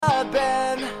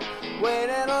been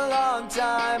waiting a long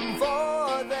time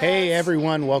for this. Hey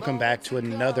everyone, welcome back to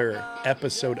another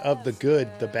episode of The Good,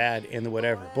 The Bad, and The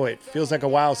Whatever. Boy, it feels like a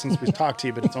while since we've talked to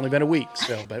you, but it's only been a week,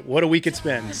 but what a week it's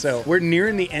been. So we're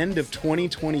nearing the end of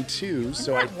 2022,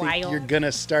 so I think you're going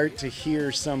to start to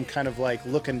hear some kind of like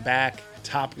looking back,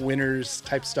 top winners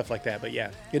type stuff like that. But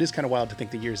yeah, it is kind of wild to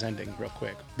think the year's ending real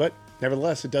quick. But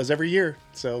nevertheless, it does every year,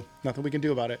 so nothing we can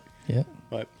do about it. Yeah.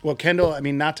 But, well, Kendall, I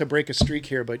mean, not to break a streak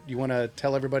here, but you want to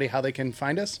tell everybody how they can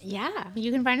find us? Yeah.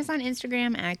 You can find us on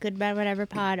Instagram at Good Bad Whatever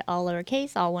Pod, all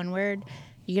lowercase, all one word.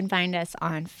 You can find us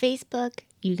on Facebook.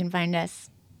 You can find us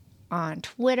on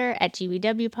Twitter at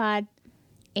GBW Pod.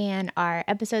 And our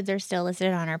episodes are still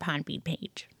listed on our Podbean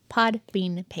page.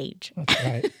 Podbean page. That's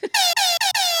right.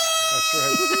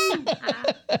 That's right.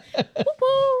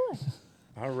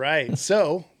 All right.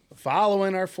 So,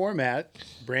 following our format,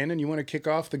 Brandon, you want to kick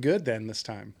off the good then this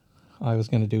time? I was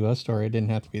going to do a story. It didn't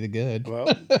have to be the good. Well,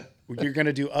 you're going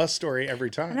to do a story every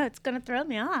I time. know, it's going to throw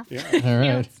me off. Yeah. All You right.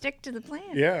 don't stick to the plan.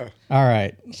 Yeah. All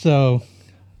right. So,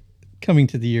 coming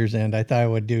to the year's end, I thought I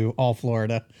would do all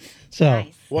Florida. So,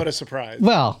 Nice. What a surprise.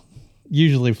 well,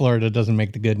 usually Florida doesn't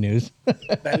make the good news.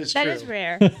 That is true. That is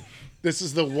rare. This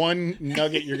is the one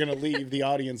nugget you're going to leave the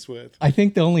audience with. I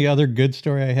think the only other good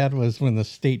story I had was when the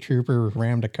state trooper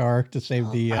rammed a car to save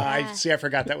the... I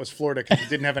forgot that was Florida because it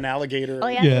didn't have an alligator. Oh,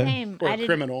 yeah, Yeah. same. Or a I didn't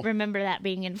criminal. remember that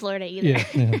being in Florida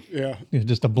either. Yeah.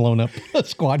 Just a blown up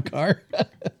squad car.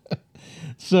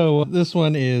 So this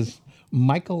one is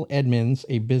Michael Edmonds,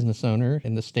 a business owner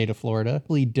in the state of Florida.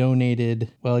 He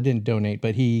donated, well, he didn't donate,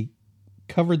 but he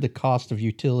covered the cost of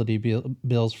utility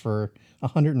bills for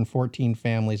 114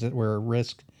 families that were at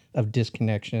risk of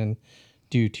disconnection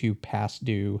due to past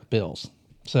due bills.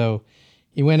 So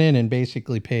he went in and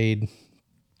basically paid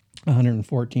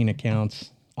 114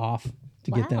 accounts off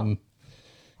to get them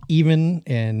even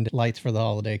and lights for the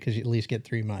holiday because you at least get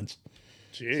 3 months.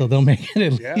 Jeez. So they'll make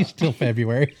it at least till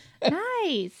February.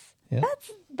 Nice. Yeah.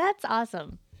 That's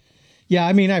awesome. Yeah,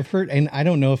 I mean, I've heard, and I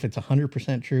don't know if it's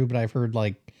 100% true, but I've heard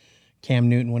like Cam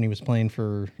Newton when he was playing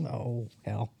for,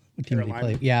 what team did he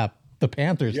play? Yeah, the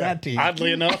Panthers, Yeah. that team.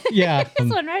 Oddly enough. Yeah. This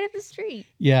one right up the street.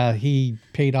 Yeah, he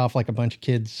paid off like a bunch of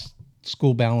kids'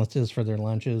 school balances for their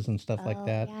lunches and stuff like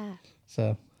that. Yeah.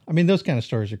 So, I mean, those kind of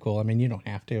stories are cool. I mean, you don't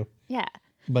have to, Yeah.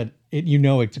 but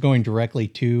it's going directly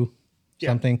to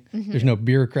something. Mm-hmm. There's no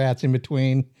bureaucrats in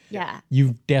between. Yeah.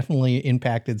 You've definitely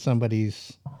impacted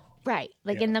somebody's. Right.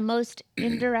 Like in the most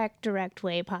direct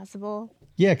way possible.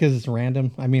 Yeah, because it's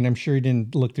random. I mean, I'm sure he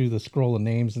didn't look through the scroll of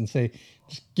names and say,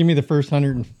 just give me the first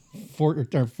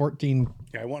 114.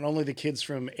 Yeah, I want only the kids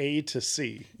from A to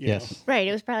C. you Yes. know? Right.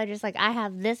 It was probably just like, I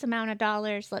have this amount of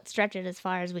dollars. Let's stretch it as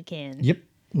far as we can. Yep.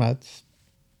 That's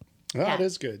Oh, Yeah. it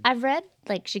is good. I've read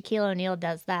like Shaquille O'Neal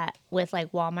does that with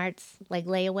like Walmart's like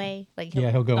layaway. Like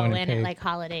he'll go in and in pay. at like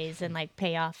holidays and like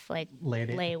pay off like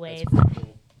Lady. layaways.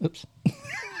 oops.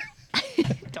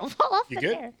 Don't fall off You the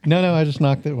good? chair. No, I just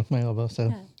knocked it with my elbow.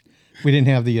 So we didn't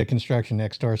have the construction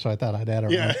next door, so I thought I'd add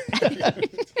a Yeah.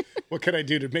 What can I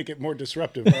do to make it more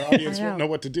disruptive? Our audience I know. won't know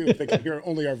what to do if they can hear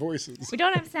only our voices. We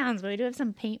don't have sounds, but we do have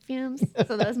some paint fumes,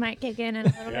 so those might kick in a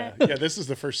little Yeah, bit. yeah. This is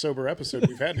the first sober episode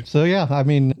we've had. So yeah, I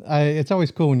mean, it's always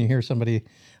cool when you hear somebody.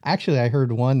 Actually, I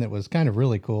heard one that was kind of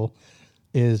really cool.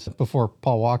 Is before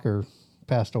Paul Walker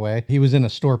passed away, he was in a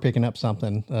store picking up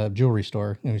something, a jewelry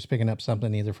store, and he was picking up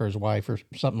something either for his wife or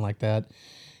something like that.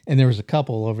 And there was a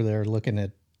couple over there looking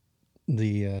at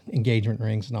the engagement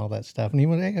rings and all that stuff. And he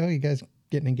went, "Hey, you guys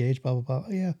getting engaged? Blah blah blah."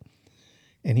 Oh, yeah.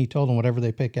 And he told them, "Whatever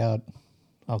they pick out,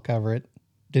 I'll cover it."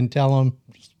 Didn't tell them.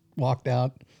 Just walked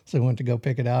out. So he went to go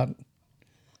pick it out.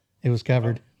 It was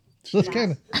covered. So it's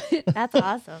kind of That's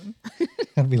awesome.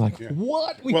 gotta be like,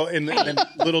 what? Well, and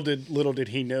little did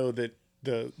he know that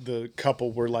the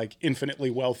couple were like infinitely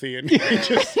wealthy and he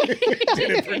just did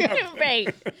it for nothing.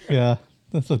 Right. Yeah,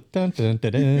 that's a dun dun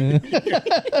dun dun.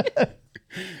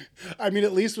 I mean,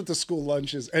 at least with the school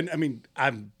lunches, and I mean,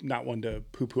 I'm not one to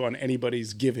poo-poo on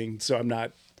anybody's giving, so I'm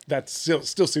not. That still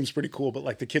seems pretty cool. But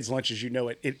like the kids' lunches,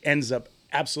 it ends up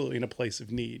absolutely in a place of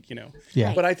need,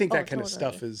 Yeah. But I think that Oh, kind of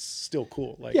totally. stuff is still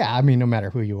cool. Like, Yeah, I mean, no matter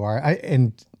who you are.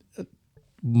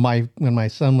 When my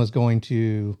son was going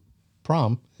to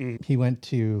prom, he went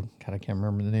to, God, I can't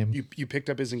remember the name. you picked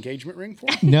up his engagement ring for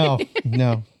him?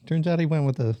 No. Turns out he went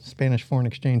with a Spanish foreign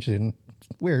exchange student.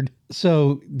 Weird.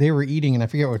 So they were eating, and I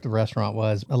forget what the restaurant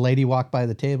was. A lady walked by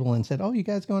the table and said, "Oh, you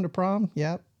guys going to prom?"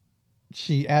 Yeah.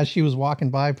 As she was walking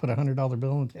by, put $100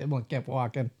 bill on the table and kept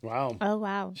walking. Wow. Oh,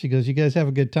 wow. She goes, "You guys have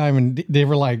a good time." And they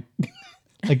were like,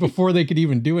 before they could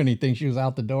even do anything, she was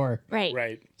out the door. Right.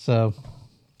 Right. So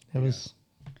it was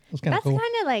kind of That's cool.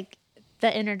 kind of like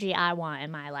the energy I want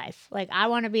in my life. Like, I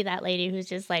want to be that lady who's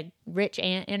just like rich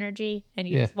aunt energy, and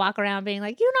you just walk around being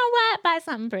like, you know what, buy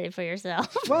something pretty for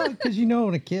yourself. Well, because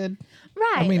when a kid,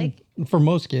 Right. I mean, for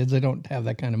most kids, they don't have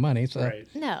that kind of money. So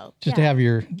No. just to have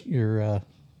your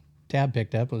tab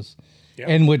picked up was,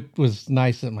 and what was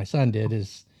nice that my son did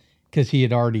is because he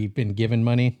had already been given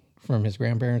money from his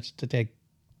grandparents to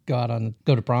go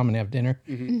to prom and have dinner.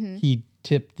 He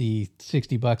tipped the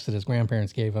 $60 that his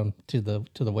grandparents gave him to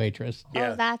the waitress.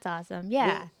 Oh, that's awesome. Yeah.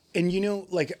 Well,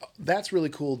 and like, that's really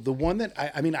cool. The one that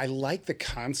I mean, I like the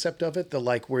concept of it, the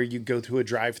like where you go through a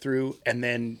drive-through and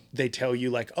then they tell you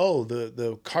like, oh,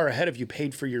 the car ahead of you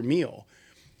paid for your meal.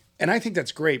 And I think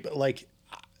that's great. But like,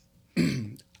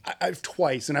 I've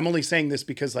twice, and I'm only saying this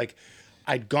because like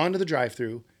I'd gone to the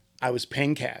drive-through, I was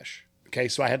paying cash. Okay.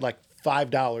 So I had like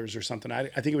 $5 or something. I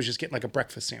think it was just getting like a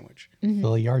breakfast sandwich.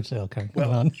 Well, a yard sale kind of going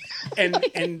on.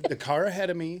 And the car ahead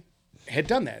of me had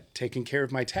done that, taking care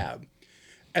of my tab.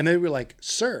 And they were like,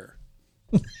 sir,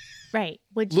 Right.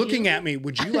 looking at me,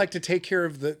 would you like to take care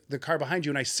of the car behind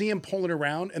you? And I see him pulling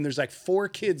around and there's like 4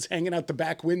 kids hanging out the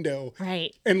back window.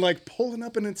 Right. And like pulling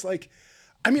up, and it's like,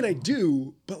 I mean, I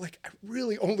do, but like I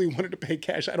really only wanted to pay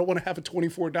cash. I don't want to have a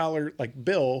 $24 like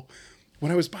bill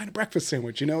when I was buying a breakfast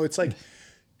sandwich. It's like,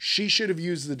 she should have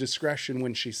used the discretion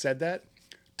when she said that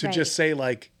to just say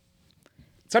like,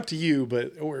 it's up to you,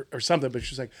 but or something. But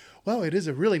she's like, well, it is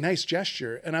a really nice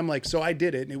gesture. And I'm like, so I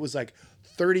did it. And it was like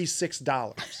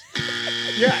 $36.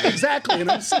 Yeah, exactly. And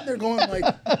I'm sitting there going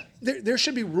like, there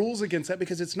should be rules against that,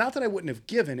 because it's not that I wouldn't have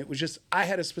given. It was just, I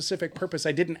had a specific purpose.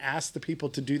 I didn't ask the people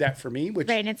to do that for me. Which,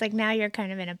 right. And it's like, now you're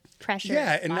kind of in a pressure.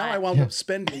 Yeah. And now I wound up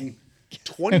spending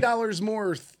 $20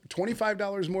 more,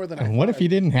 $25 more than I And what if you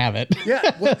didn't have it?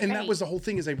 Yeah, well, and that was the whole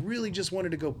thing, is I really just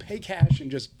wanted to go pay cash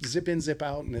and just zip in, zip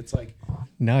out, and it's like,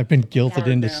 Now I've been guilted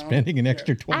into down. spending an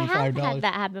extra $25. I have had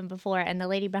that happen before, and the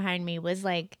lady behind me was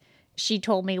like, she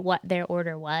told me what their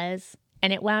order was,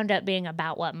 and it wound up being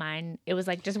about what mine. It was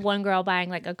like just one girl buying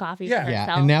like a coffee for herself.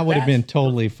 Yeah, and that would have been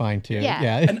totally fine too.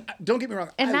 Yeah. and don't get me wrong,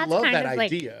 And I that's love kind that of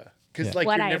like idea, because like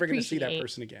what you're I never going to see that appreciate.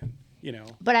 person again.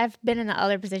 But I've been in the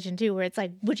other position too, where it's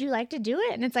like, would you like to do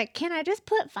it? And it's like, can I just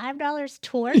put $5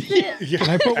 towards it? Can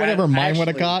I put whatever mine would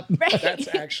have got? Right. That's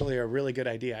actually a really good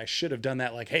idea. I should have done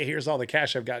that. Like, hey, here's all the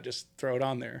cash I've got. Just throw it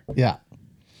on there. Yeah.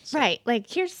 Right. Like,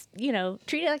 here's,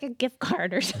 treat it like a gift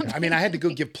card or something. I mean, I had to go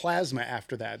give plasma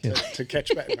after that to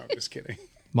catch back. No, I'm just kidding.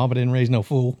 Mama didn't raise no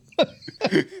fool.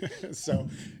 So,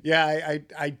 yeah,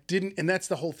 I didn't. And that's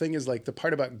the whole thing, is like the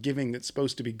part about giving that's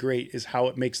supposed to be great is how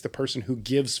it makes the person who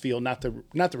gives feel, not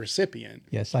the recipient.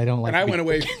 Yes, I don't like. And I went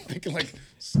away thinking like,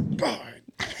 God,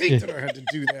 I hate that I had to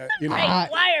do that. Right.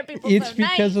 Why are people It's so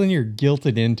because nice? when you're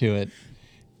guilted into it,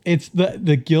 it's the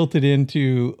guilted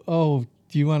into. Oh,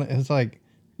 do you want to? It's like,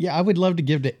 yeah, I would love to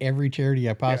give to every charity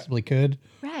I possibly could.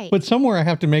 Right. But somewhere I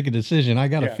have to make a decision. I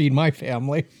got to Yeah. feed my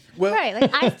family. Well, Right.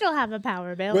 Like, I still have a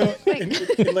power bill. Well,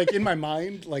 like in my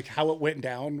mind, like how it went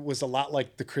down was a lot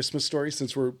like the Christmas Story,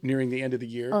 since we're nearing the end of the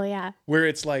year. Oh, yeah. Where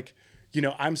it's like,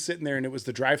 I'm sitting there and it was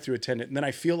the drive-through attendant, and then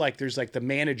I feel like there's like the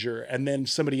manager and then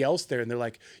somebody else there, and they're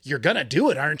like, "You're gonna do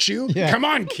it, aren't you? Yeah. Come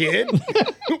on, kid.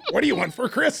 What do you want for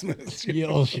Christmas?"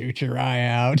 You'll shoot your eye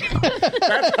out.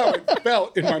 That's how it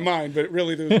felt in my mind, but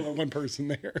really there was only one person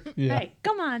there. Yeah. Right.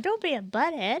 Come on. Don't be a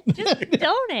butthead. Just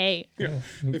donate. Yeah.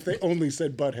 If they only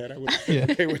said butthead, I would have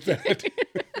been okay with that.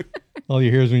 All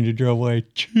you hear is when you drove away,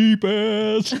 cheap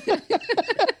ass.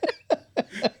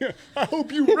 I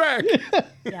hope you wreck.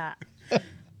 Yeah.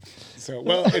 So,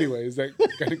 well, anyways, that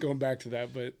kind of going back to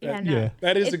that, but Yeah. that, No. Yeah.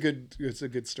 that is it's a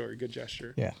good story, good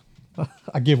gesture. Yeah.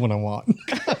 I give when I want.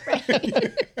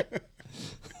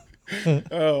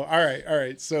 Oh, all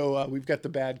right. So we've got the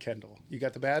bad Kendall. You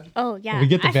got the bad? Oh, yeah. We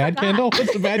get the I bad forgot. Kendall?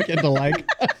 What's the bad Kendall like?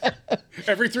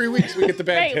 Every 3 weeks we get the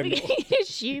bad Right. Kendall.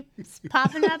 She's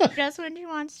popping up just when she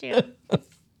wants to.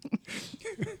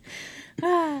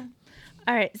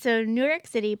 All right. So New York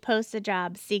City posts a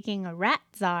job seeking a rat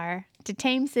czar to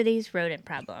tame city's rodent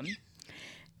problem.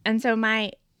 And so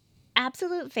my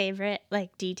absolute favorite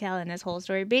detail in this whole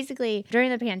story, basically during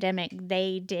the pandemic,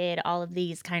 they did all of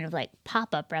these kind of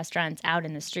pop-up restaurants out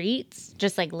in the streets,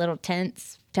 just like little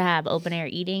tents to have open air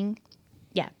eating.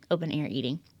 Yeah, open air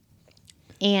eating.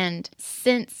 And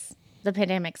since the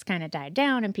pandemic's kind of died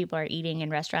down and people are eating in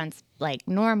restaurants like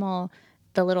normal,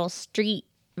 the little street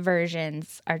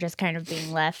versions are just kind of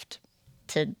being left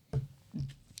to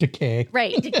Decay.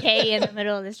 decay in the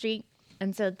middle of the street.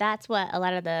 And so that's what a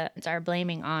lot of the are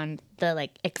blaming on the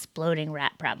exploding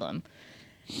rat problem.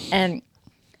 And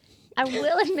I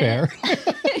will admit,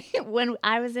 Fair. when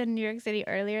I was in New York City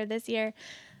earlier this year,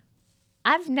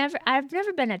 I've never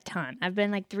been a ton. I've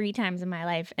been like 3 times in my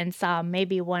life and saw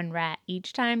maybe 1 rat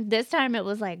each time. This time it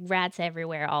was like rats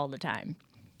everywhere all the time.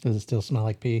 Does it still smell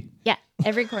like pee? Yeah,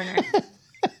 every corner.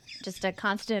 Just a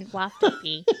constant waft of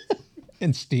pee.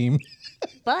 And steam.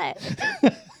 But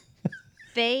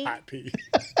they, Hot pee.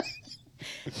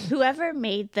 whoever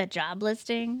made the job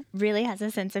listing really has a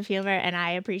sense of humor, and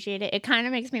I appreciate it. It kind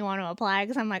of makes me want to apply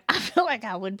because I'm like, I feel like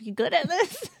I would be good at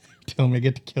this. Tell me to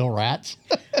get to kill rats.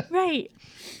 Right.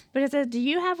 But it says, do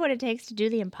you have what it takes to do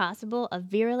the impossible? A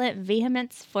virulent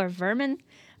vehemence for vermin,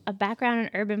 a background in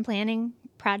urban planning,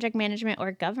 project management,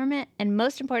 or government, and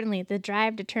most importantly, the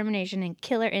drive, determination, and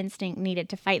killer instinct needed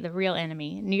to fight the real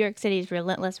enemy, New York City's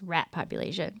relentless rat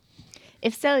population.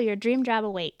 If so, your dream job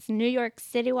awaits. New York's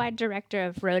citywide director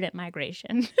of rodent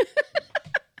migration.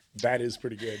 That is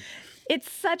pretty good. It's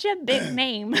such a big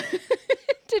name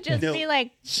to just be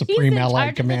like Supreme he's in Allied charge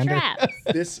of the Commander.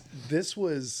 traps.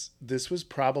 This was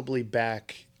probably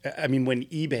back. I mean, when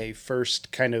eBay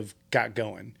first kind of got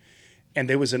going, and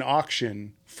there was an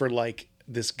auction for like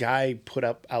this guy put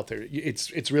up out there.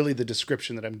 It's really the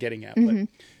description that I'm getting at, but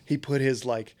he put his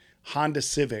like Honda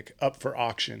Civic up for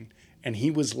auction. And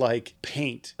he was like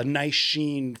paint, a nice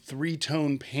sheen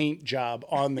 3-tone paint job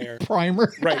on there.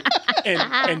 Primer. Right.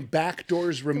 And back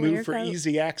doors removed for coat.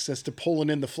 easy access to pulling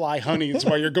in the fly honeys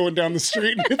while you're going down the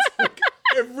street. And it's like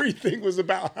everything was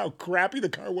about how crappy the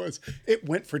car was. It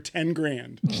went for 10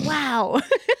 grand. Wow.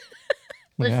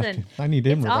 Listen, I need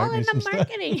him it's to all write me in some the stuff.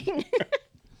 marketing.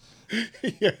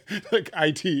 Yeah, like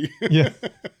IT. Yeah.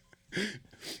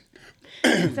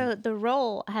 So the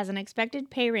role has an expected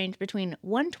pay range between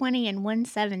 120 and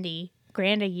 170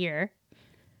 grand a year.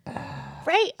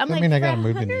 Right? I'm I like, mean, I for gotta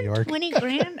move to New York. 120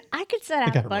 grand, I could set out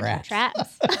a got bunch rats. of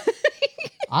traps.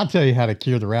 I'll tell you how to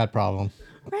cure the rat problem.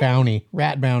 Bounty.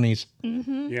 Rat bounties.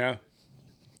 Yeah.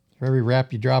 For every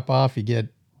rat you drop off, you get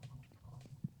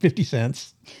 50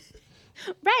 cents.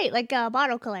 Right, like a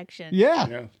bottle collection. Yeah.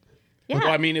 Yeah. Yeah. Well,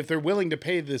 I mean, if they're willing to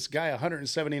pay this guy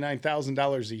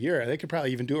 $179,000 a year, they could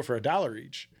probably even do it for $1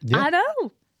 each. Yeah. I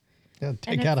know. They'll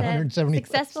take And it out said 170.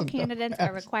 successful candidates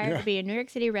are required to be a New York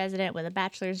City resident with a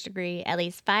bachelor's degree, at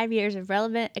least 5 years of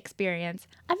relevant experience.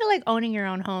 I feel like owning your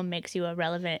own home makes you a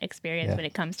relevant experience Yeah. when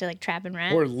it comes to like trapping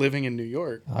rats. Or living in New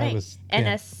York. I was. And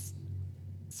yeah. a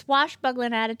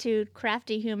swashbuckling attitude,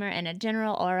 crafty humor, and a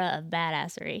general aura of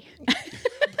badassery.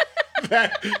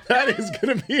 That is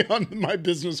going to be on my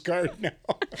business card now.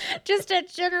 Just a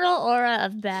general aura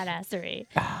of badassery.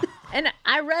 And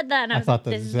I read that and I I was thought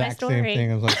like, the this is my exact same story.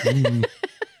 thing. I was like, I'm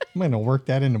going to work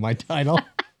that into my title.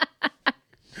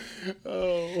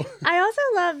 Oh. I also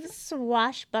love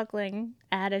swashbuckling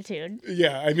attitude.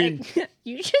 Yeah, I mean,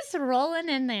 You just rolling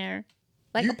in there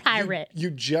like a pirate. You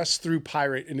just threw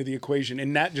pirate into the equation,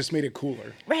 and that just made it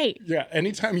cooler. Right. Yeah,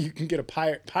 anytime you can get a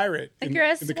pirate Like in, you're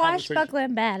a in the conversation.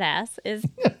 swashbuckling badass is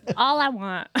all I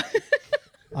want.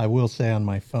 I will say on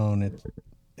my phone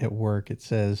at work, it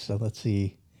says, so let's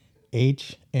see,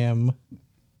 HMFIC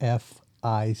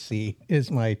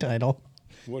is my title.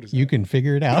 What is You that? can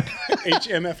figure it out.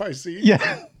 HMFIC?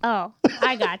 Yeah. Oh,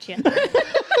 I got you.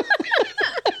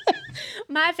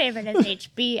 My favorite is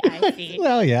HBIC.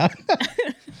 Well, yeah.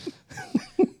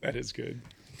 That is good.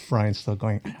 Brian's still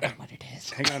going, I don't know what it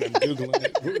is. Hang on, I'm Googling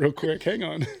it real quick. Hang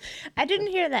on. I didn't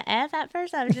hear the F at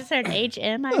first. I just heard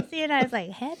HMIC and I was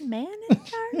like, head man in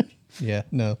charge? Yeah,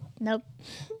 no. Nope.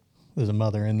 There's a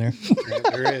mother in there. Yeah,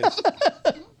 there is.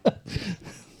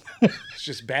 It's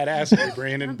just badassery,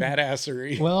 Brandon.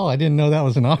 Badassery. Well, I didn't know that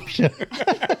was an option.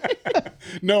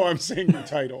 No, I'm saying the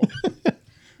title.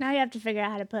 Now you have to figure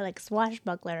out how to put like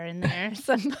swashbuckler in there.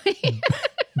 Somebody.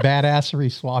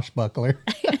 Badassery swashbuckler.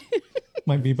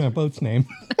 Might be my boat's name.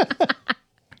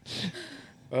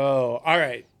 Oh, all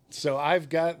right. So I've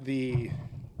got the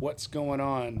what's going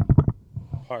on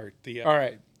part. All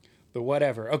right. The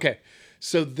whatever. Okay.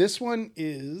 So this one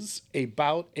is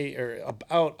about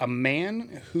a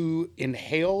man who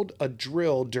inhaled a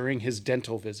drill during his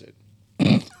dental visit.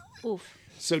 Oof.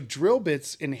 So drill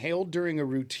bits inhaled during a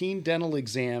routine dental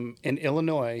exam in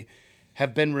Illinois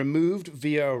have been removed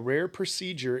via a rare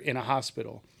procedure in a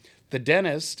hospital. The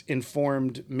dentist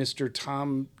informed Mr.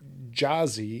 Tom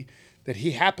Jazzy that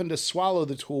he happened to swallow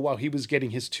the tool while he was getting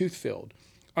his tooth filled.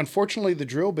 Unfortunately, the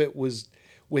drill bit was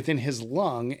within his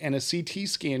lung, and a CT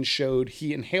scan showed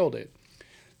he inhaled it.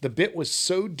 The bit was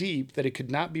so deep that it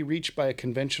could not be reached by a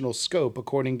conventional scope,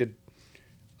 according to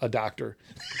a doctor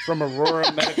from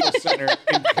Aurora Medical Center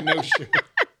in Kenosha.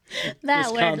 That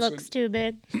word Wisconsin. looks too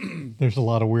big. There's a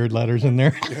lot of weird letters in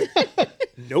there.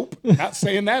 Nope, not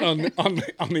saying that on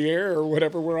the air or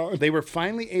whatever we're on. They were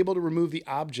finally able to remove the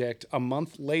object a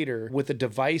month later with a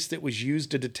device that was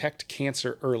used to detect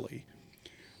cancer early.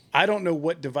 I don't know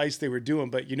what device they were doing,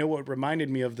 but you know what reminded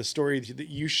me of the story that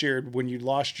you shared when you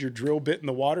lost your drill bit in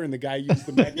the water and the guy used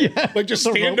the magnet. Like, just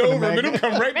stand over him, it'll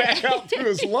come right back out through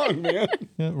his lung, man.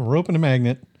 Yeah, rope and a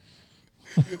magnet.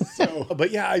 So,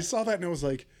 but yeah, I saw that and I was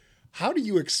like, how do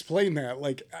you explain that?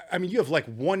 Like, I mean, you have like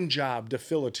one job to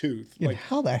fill a tooth. Yeah, Like,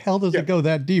 how the hell does it go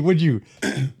that deep? Would you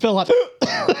fill out?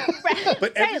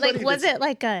 but Right, like, was that's- it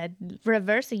like a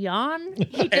reverse yawn?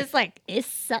 He just like it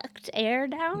sucked air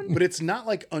down. But it's not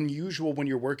like unusual when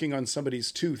you're working on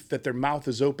somebody's tooth that their mouth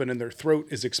is open and their throat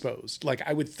is exposed. Like,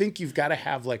 I would think you've got to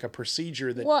have like a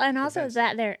procedure that. Well, and also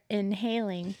that they're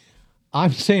inhaling.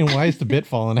 I'm saying, why is the bit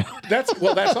falling out? That's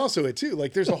also it too.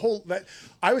 Like, there's a whole that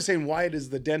I was saying, why it is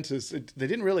the dentist? They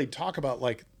didn't really talk about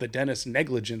like the dentist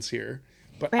negligence here,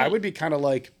 but I Right. would be kind of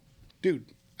like, dude,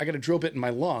 I got a drill bit in my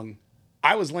lung.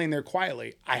 I was laying there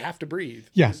quietly. I have to breathe.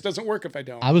 Yeah. This doesn't work if I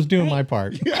don't. I was doing my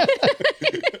part.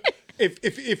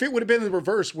 If it would have been the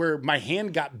reverse, where my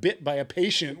hand got bit by a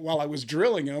patient while I was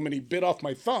drilling him and he bit off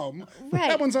my thumb, Right.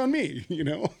 that one's on me, you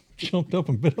know? Jumped up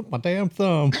and bit up my damn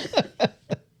thumb.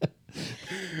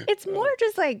 It's more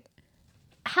just like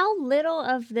how little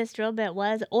of this drill bit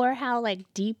was, or how like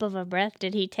deep of a breath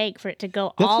did he take for it to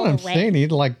go That's all what I'm the way. saying.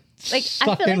 He'd like Like, I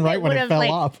suck feel in like right it when it would've, fell like,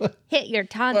 off. hit your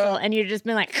tonsil, and you'd just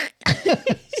been like,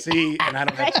 See, and I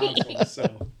don't have tonsils,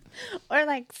 so. or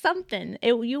like something.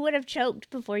 You would have choked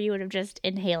before you would have just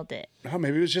inhaled it. Oh,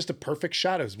 maybe it was just a perfect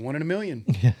shot. It was 1 in a million.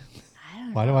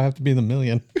 Why do I have to be the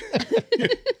million?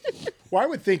 Well, I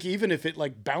would think even if it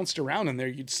like bounced around in there,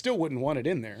 you'd still wouldn't want it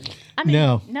in there. I mean,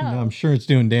 No, no. I'm sure it's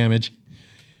doing damage.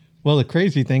 Well, the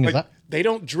crazy thing is, Like, they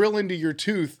don't drill into your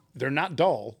tooth. They're not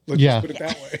dull. Let's Yeah. just put it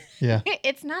that way. yeah.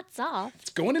 It's not soft. It's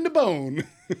going into bone.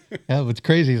 Yeah, what's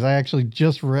crazy is I actually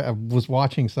just was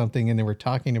watching something and they were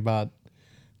talking about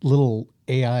little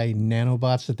AI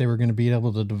nanobots that they were going to be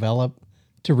able to develop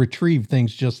to retrieve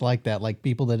things just like that, like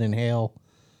people that inhale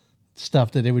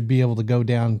stuff that they would be able to go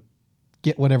down,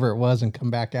 get whatever it was, and come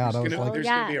back out. I was like, There's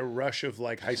yeah. going to be a rush of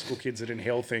like high school kids that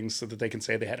inhale things so that they can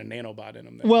say they had a nanobot in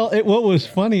them. well, what was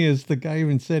funny is the guy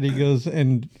even said, he goes,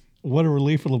 and what a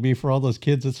relief it'll be for all those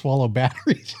kids that swallow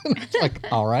batteries. And it's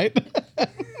like, all right.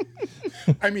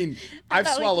 I mean, I've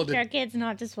Thought we swallowed teach our it. kids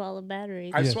not to swallow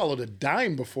batteries. I've swallowed a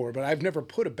dime before, but I've never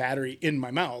put a battery in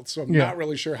my mouth, so I'm Yeah. not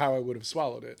really sure how I would have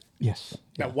swallowed it. Yes.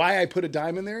 Now, why I put a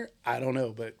dime in there, I don't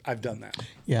know, but I've done that.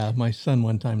 Yeah, my son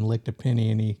one time licked a penny,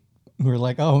 and we were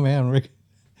like, "Oh man,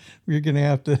 we're gonna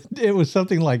have to." It was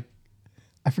something like,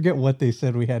 I forget what they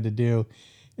said we had to do,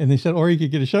 and they said, "Or you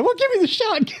could get a shot." Well, give me the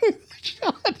shot. Give me the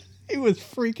shot. He was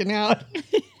freaking out.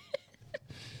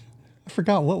 I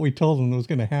forgot what we told him was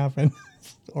going to happen.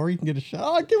 Or you can get a shot.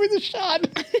 Oh, give me the shot.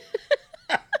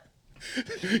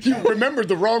 You remembered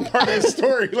the wrong part of the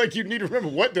story. Like, you need to remember,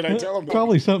 what did I tell him?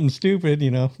 Probably something stupid,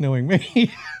 knowing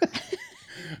me.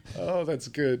 Oh, that's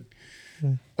good.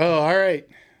 Oh, all right.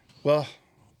 Well,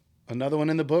 another one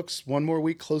in the books. One more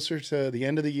week closer to the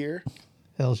end of the year.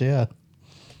 Hells yeah.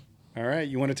 All right.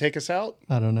 You want to take us out?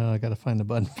 I don't know. I got to find the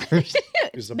button first.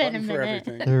 There's a been button a for minute.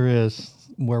 everything. There is.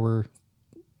 Where we're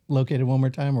located one more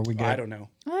time, or we good? I don't know.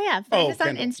 Oh yeah, find us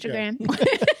on Kendall,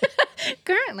 Instagram.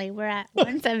 Currently, we're at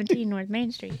 117 North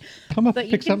Main Street. Come up But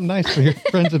and you pick can- something nice for your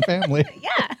friends and family.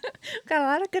 Yeah, got a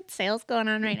lot of good sales going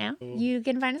on right now. You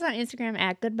can find us on Instagram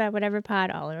at Goodbye Whatever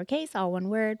Pod, all lowercase, all one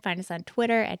word. Find us on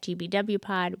Twitter at GBW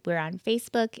Pod. We're on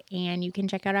Facebook, and you can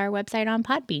check out our website on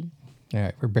Podbean. All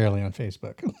right, we're barely on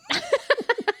Facebook.